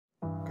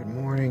Good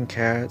morning,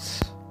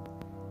 cats.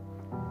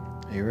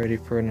 Are you ready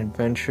for an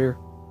adventure?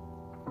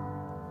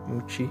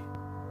 Moochie,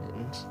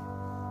 Mittens.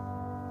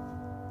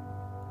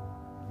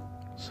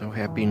 So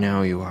happy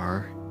now you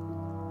are.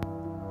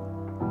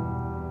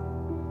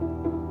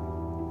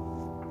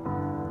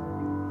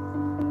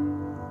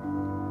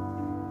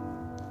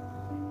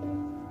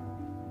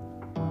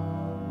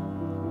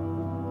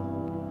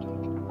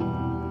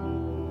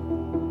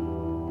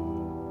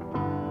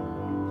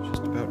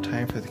 Just about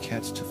time for the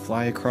cats to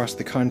fly across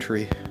the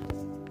country.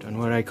 Done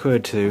what I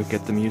could to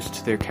get them used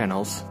to their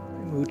kennels.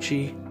 Hi,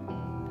 Moochie.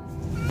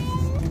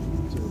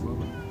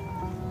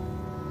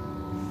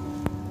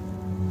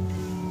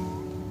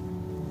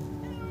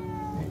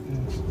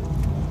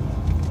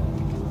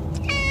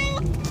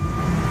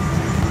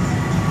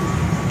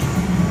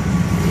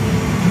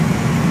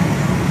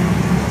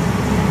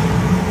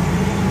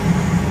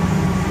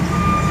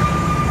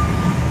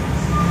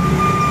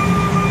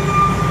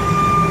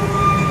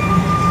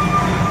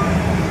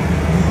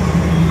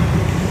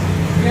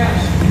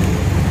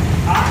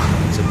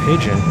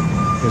 Pigeon.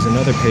 There's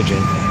another pigeon.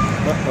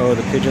 Uh-oh,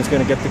 the pigeon's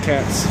gonna get the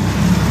cats.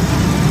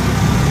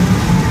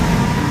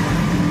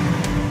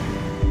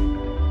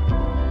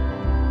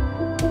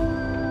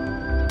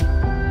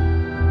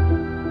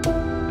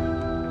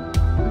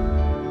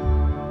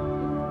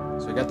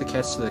 So we got the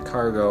cats to the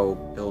cargo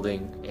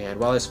building, and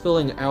while I was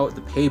filling out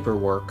the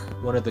paperwork,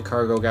 one of the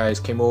cargo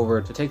guys came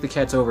over to take the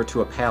cats over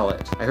to a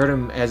pallet. I heard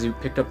him as he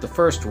picked up the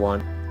first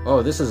one.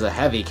 Oh, this is a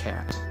heavy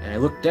cat. And I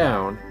looked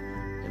down,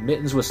 and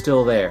Mittens was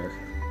still there.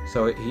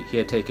 So he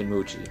had taken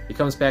Moochie. He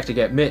comes back to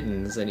get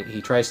Mittens, and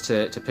he tries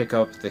to pick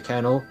up the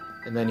kennel,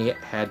 and then he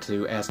had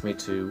to ask me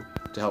to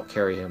help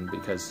carry him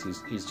because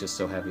he's just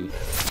so heavy.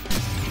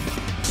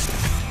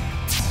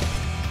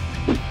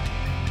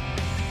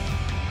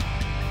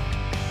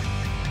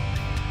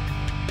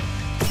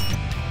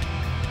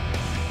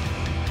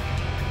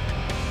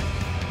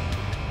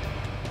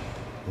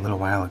 A little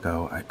while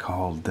ago, I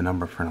called the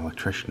number for an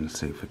electrician to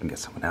see if we can get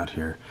someone out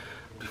here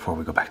before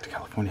we go back to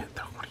California.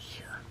 They're already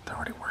here. They're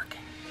already working.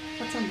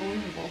 That's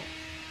unbelievable.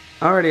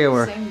 Already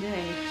over. Same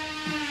day.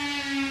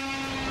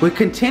 We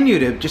continue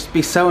to just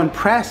be so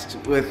impressed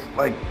with,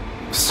 like,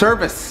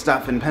 service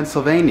stuff in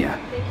Pennsylvania.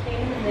 They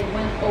came and they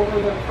went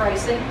over the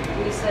pricing.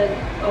 We said,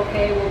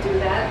 okay, we'll do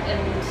that,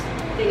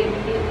 and they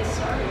immediately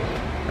started.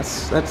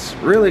 That's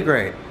really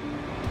great.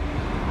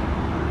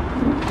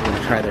 We're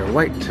gonna try their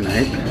white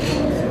tonight.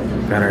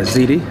 Got our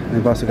ziti, and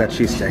they've also got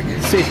cheesesteak.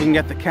 See if we can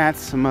get the cats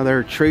some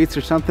other treats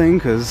or something,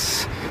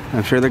 because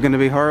I'm sure they're gonna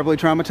be horribly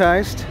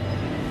traumatized.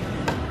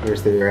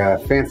 Here's their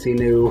fancy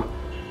new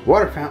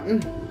water fountain.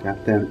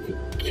 Got them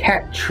a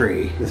cat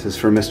tree. This is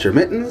for Mr.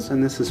 Mittens,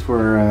 and this is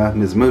for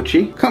Ms.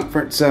 Moochie.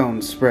 Comfort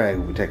Zone spray.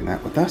 We'll be taking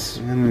that with us.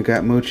 And we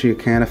got Moochie a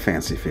can of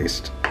Fancy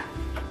Feast.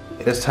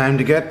 It is time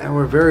to get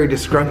our very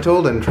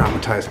disgruntled and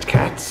traumatized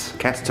cats.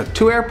 Cats took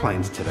 2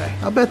 airplanes today.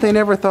 I'll bet they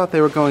never thought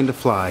they were going to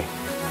fly.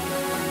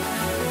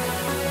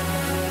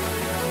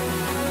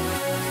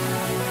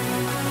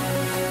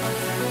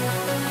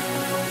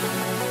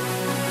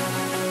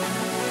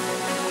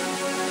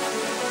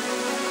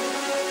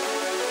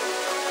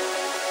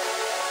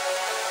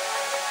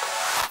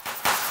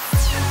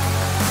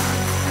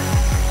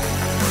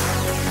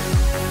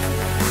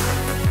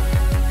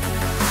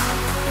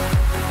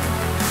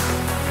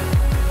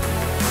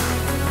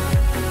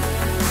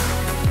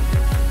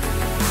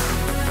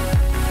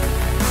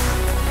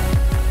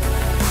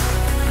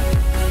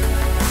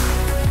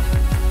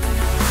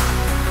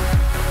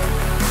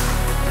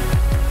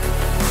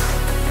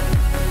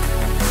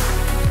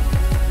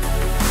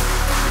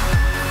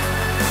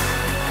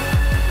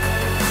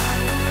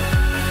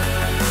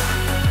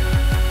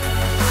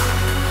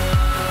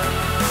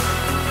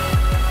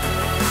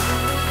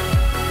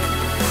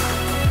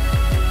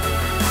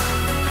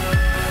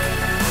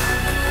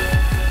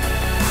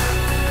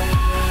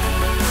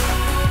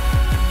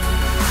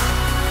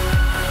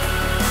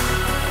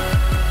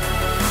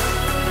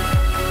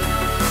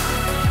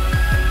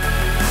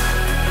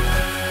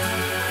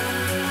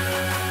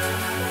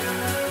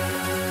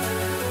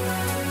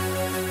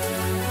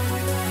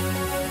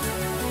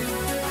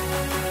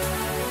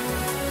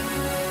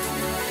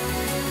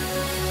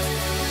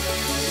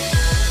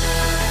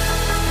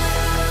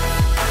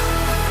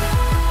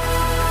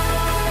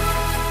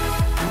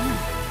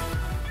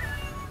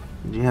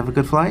 Did you have a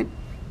good flight?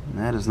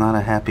 That is not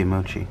a happy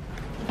Moochie.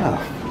 Oh.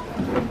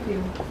 Thank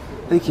you.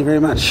 Thank you very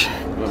much.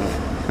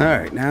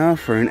 Alright, now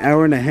for an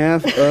hour and a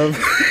half of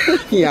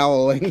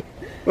yowling.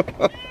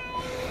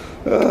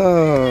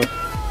 Oh.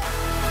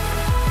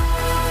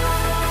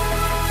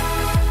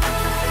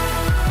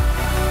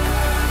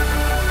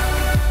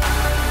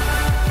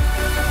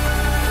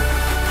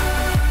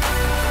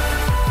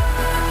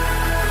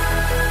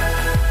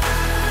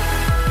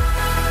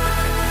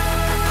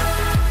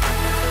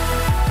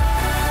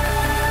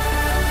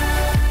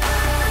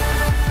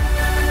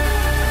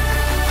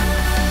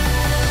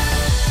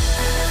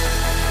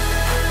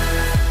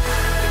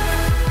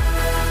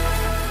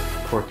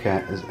 Poor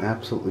cat is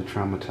absolutely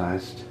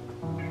traumatized.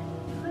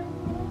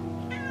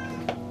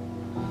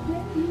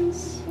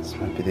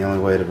 Might be the only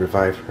way to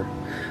revive her.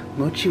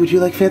 Mochi, would you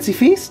like Fancy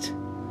Feast?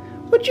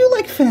 Would you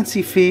like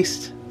Fancy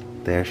Feast?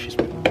 There, she's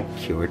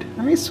cured.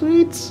 Hi,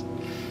 sweets.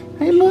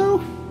 Hey, Mo.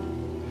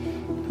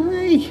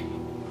 Hi.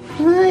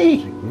 Hi.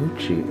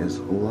 Mochi is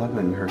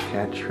loving her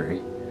cat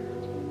tree.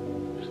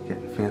 She's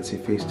getting Fancy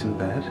Feast in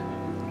bed.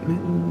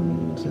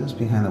 Mittens is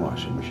behind the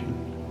washing machine.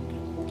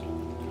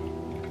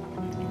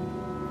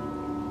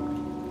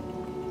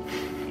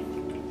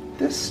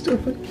 This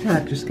stupid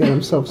cat just got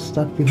himself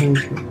stuck behind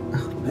you.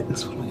 Oh,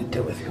 Mittens, what am I gonna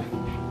do with you?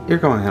 You're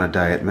going on a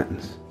diet,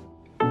 Mittens.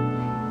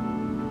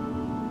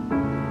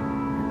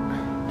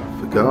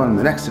 Off we go on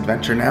the next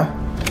adventure now.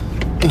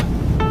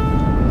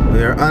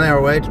 We are on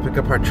our way to pick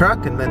up our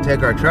truck and then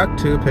take our truck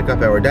to pick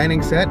up our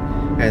dining set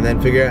and then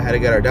figure out how to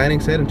get our dining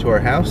set into our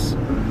house.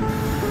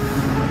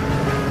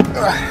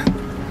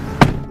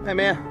 Hi,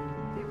 Mia.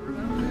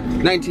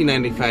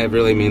 $19.95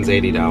 really means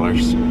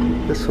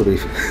 $80. This will be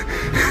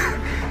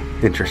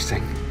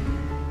interesting.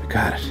 We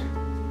got it.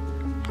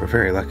 We're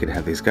very lucky to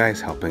have these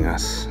guys helping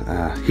us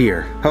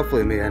here.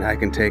 Hopefully Mia and I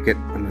can take it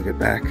when we get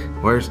back.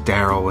 Where's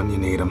Daryl when you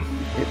need him?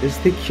 It is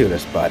the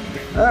cutest bud.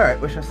 All right,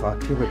 wish us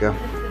luck. Here we go.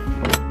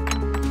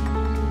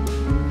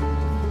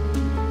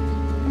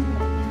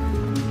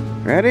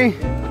 Ready?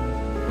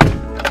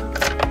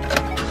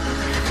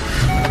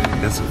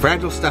 Got some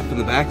fragile stuff in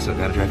the back, so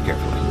gotta drive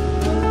carefully.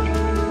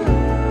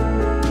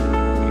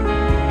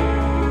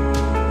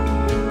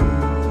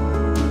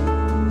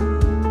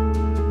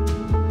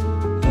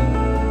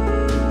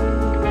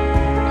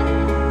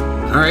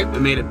 Alright, we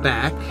made it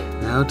back.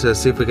 Now to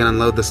see if we can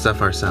unload the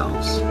stuff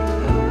ourselves.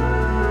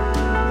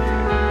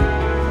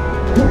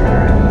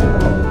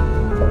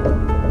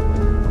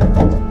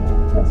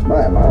 That's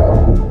my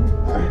motto.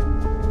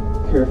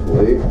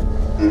 Carefully.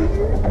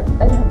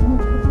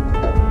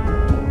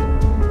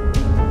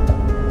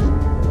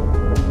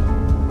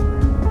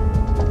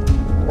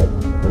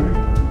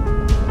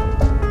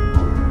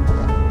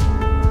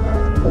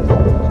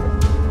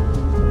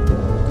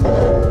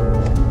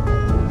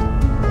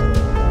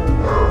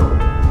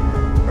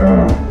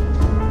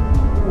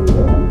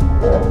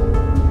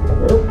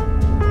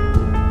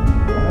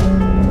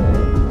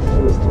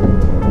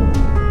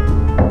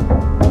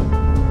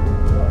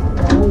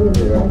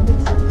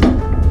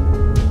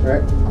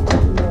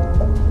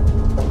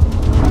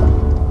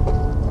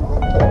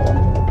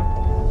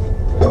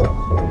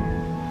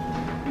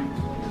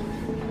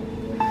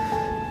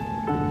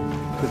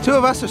 The two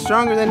of us are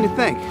stronger than you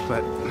think,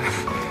 but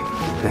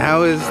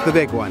now is the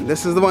big one.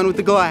 This is the one with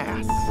the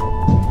glass.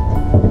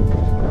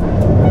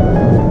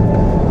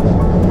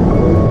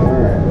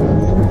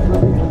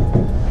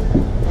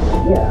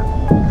 Yeah.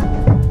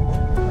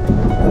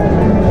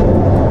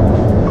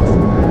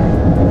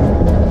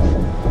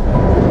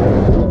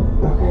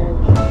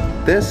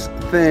 This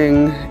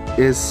thing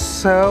is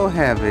so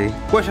heavy.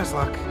 Wish us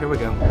luck. Here we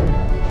go.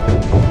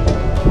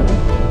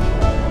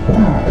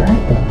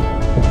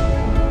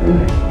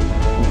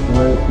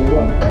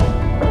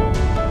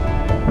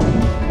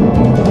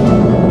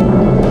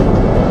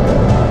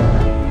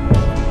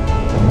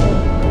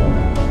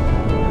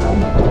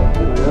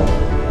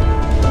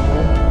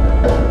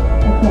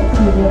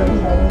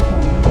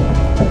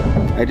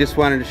 I just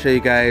wanted to show you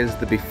guys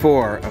the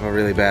before of a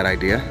really bad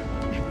idea.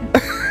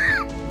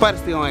 But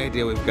it's the only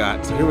idea we've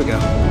got, so here we go.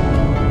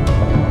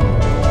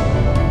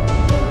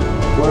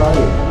 Where are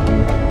you?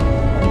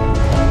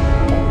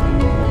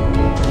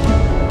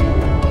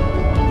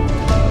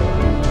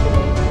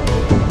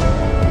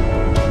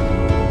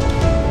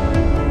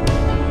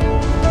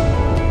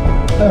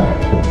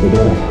 We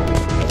did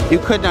it. You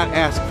could not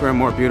ask for a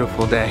more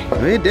beautiful day.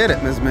 We did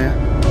it, Ms. Mia.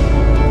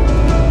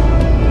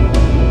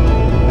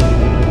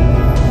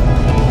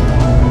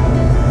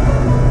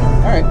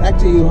 Alright, back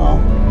to you, Hall.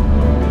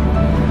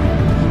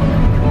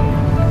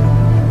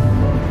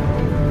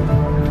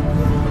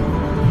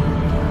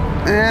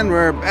 And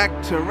we're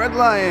back to Red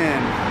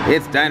Lion.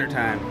 It's diner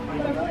time.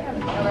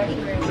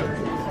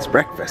 It's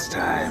breakfast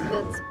time.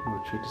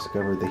 We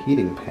discovered the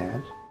heating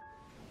pad.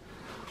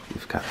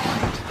 We've got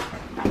light,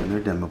 and they're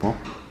dimmable.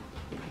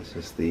 This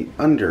is the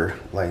under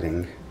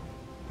lighting.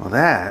 Well,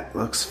 that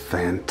looks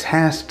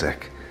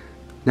fantastic.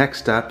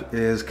 Next up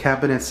is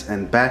cabinets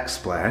and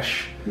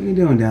backsplash. What are you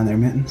doing down there,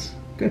 Mittens?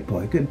 Good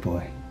boy, good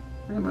boy.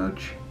 Hey,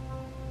 Mooch.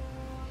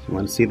 You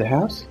want to see the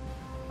house?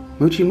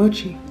 Moochy,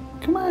 Moochy,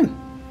 come on.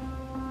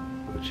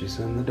 Moochie's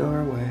in the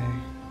doorway.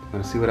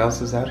 Want to see what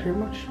else is out here,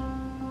 Mooch?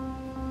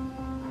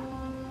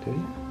 Do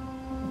you?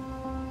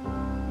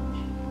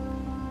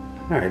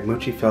 Alright,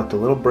 Moochie felt a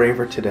little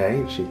braver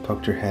today. She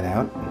poked her head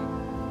out.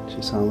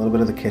 She saw a little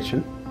bit of the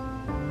kitchen.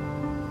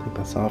 I think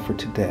that's all for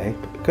today.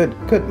 But good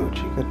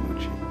Moochie, good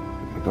Moochie.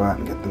 I'm gonna go out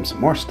and get them some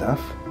more stuff.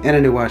 And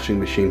a new washing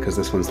machine because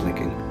this one's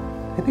leaking.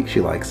 I think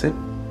she likes it.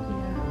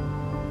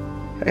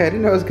 Yeah. Hey, I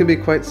didn't know it was gonna be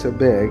quite so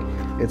big.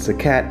 It's a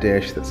cat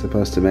dish that's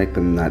supposed to make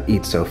them not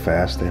eat so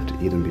fast. They have to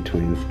eat in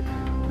between.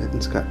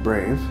 Mittens got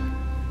brave.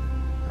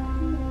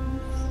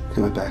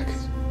 Coming back.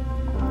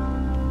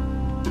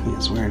 He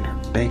is wearing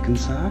her bacon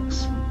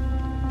socks.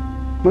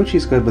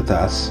 Moochie's good with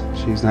us.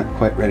 She's not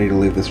quite ready to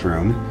leave this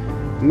room.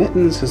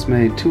 Mittens has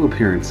made 2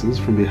 appearances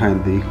from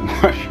behind the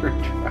washer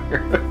and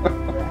dryer.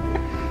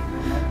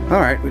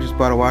 Alright, we just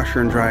bought a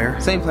washer and dryer.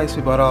 Same place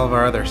we bought all of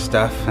our other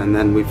stuff, and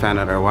then we found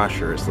out our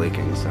washer is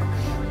leaking, so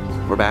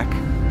we're back.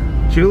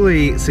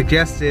 Julie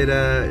suggested,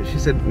 she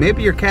said,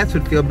 maybe your cats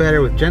would feel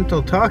better with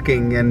gentle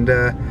talking and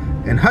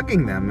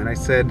hugging them. And I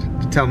said,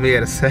 to tell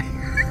Mia to say,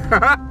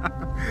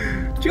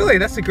 Julie,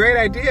 that's a great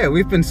idea.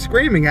 We've been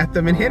screaming at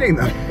them and hitting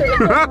them.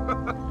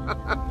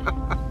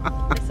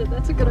 I said,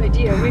 that's a good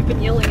idea. We've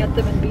been yelling at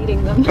them and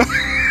beating them.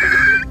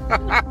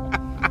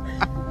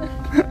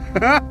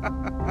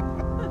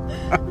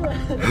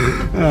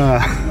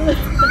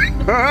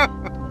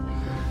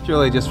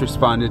 Julie just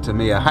responded to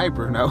Mia, hi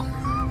Bruno.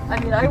 I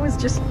mean, I was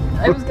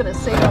gonna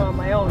say that on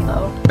my own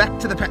though. Back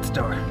to the pet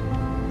store.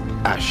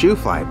 A shoe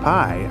fly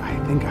pie? I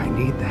think I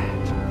need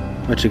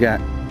that. What you got?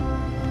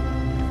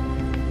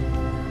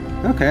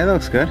 Okay, that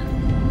looks good.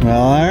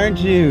 Well, aren't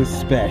you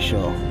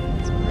special?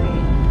 It's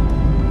great.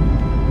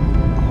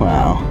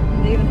 Wow.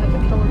 And they even have the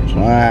color change.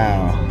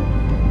 Wow.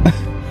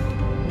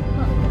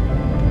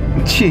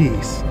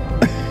 Jeez.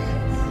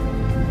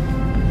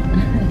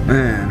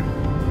 Man.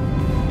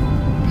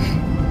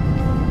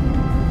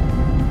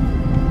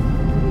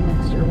 Maybe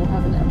next year we'll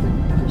have an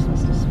epic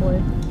Christmas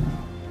display.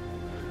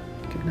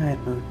 Good night,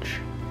 Mooch.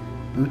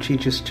 Moochie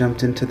just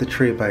jumped into the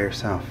tree by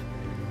herself.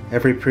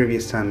 Every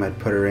previous time I'd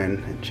put her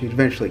in, and she'd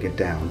eventually get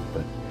down,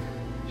 but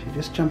she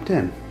just jumped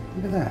in.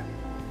 Look at that.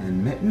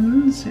 And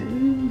Mittens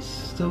is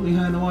still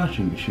behind the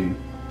washing machine.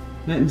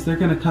 Mittens, they're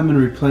gonna come and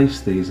replace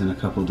these in a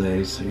couple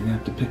days, so you're gonna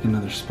have to pick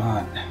another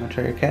spot. Wanna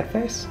try your cat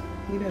face?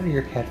 Eat out of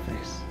your cat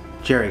face.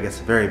 Jerry gets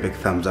a very big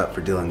thumbs up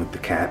for dealing with the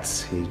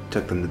cats. He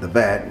took them to the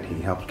vet,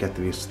 he helped get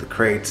them used to the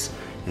crates,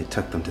 he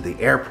took them to the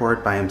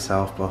airport by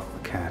himself, both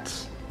the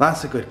cats.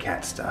 Lots of good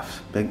cat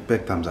stuff.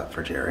 Big thumbs up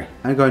for Jerry.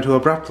 I'm going to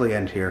abruptly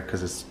end here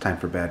because it's time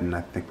for bed and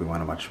I think we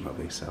want to watch a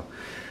movie. So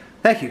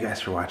thank you guys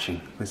for watching.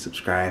 Please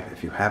subscribe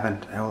if you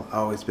haven't. I will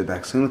always be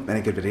back soon with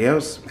many good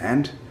videos,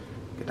 and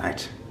good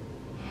night.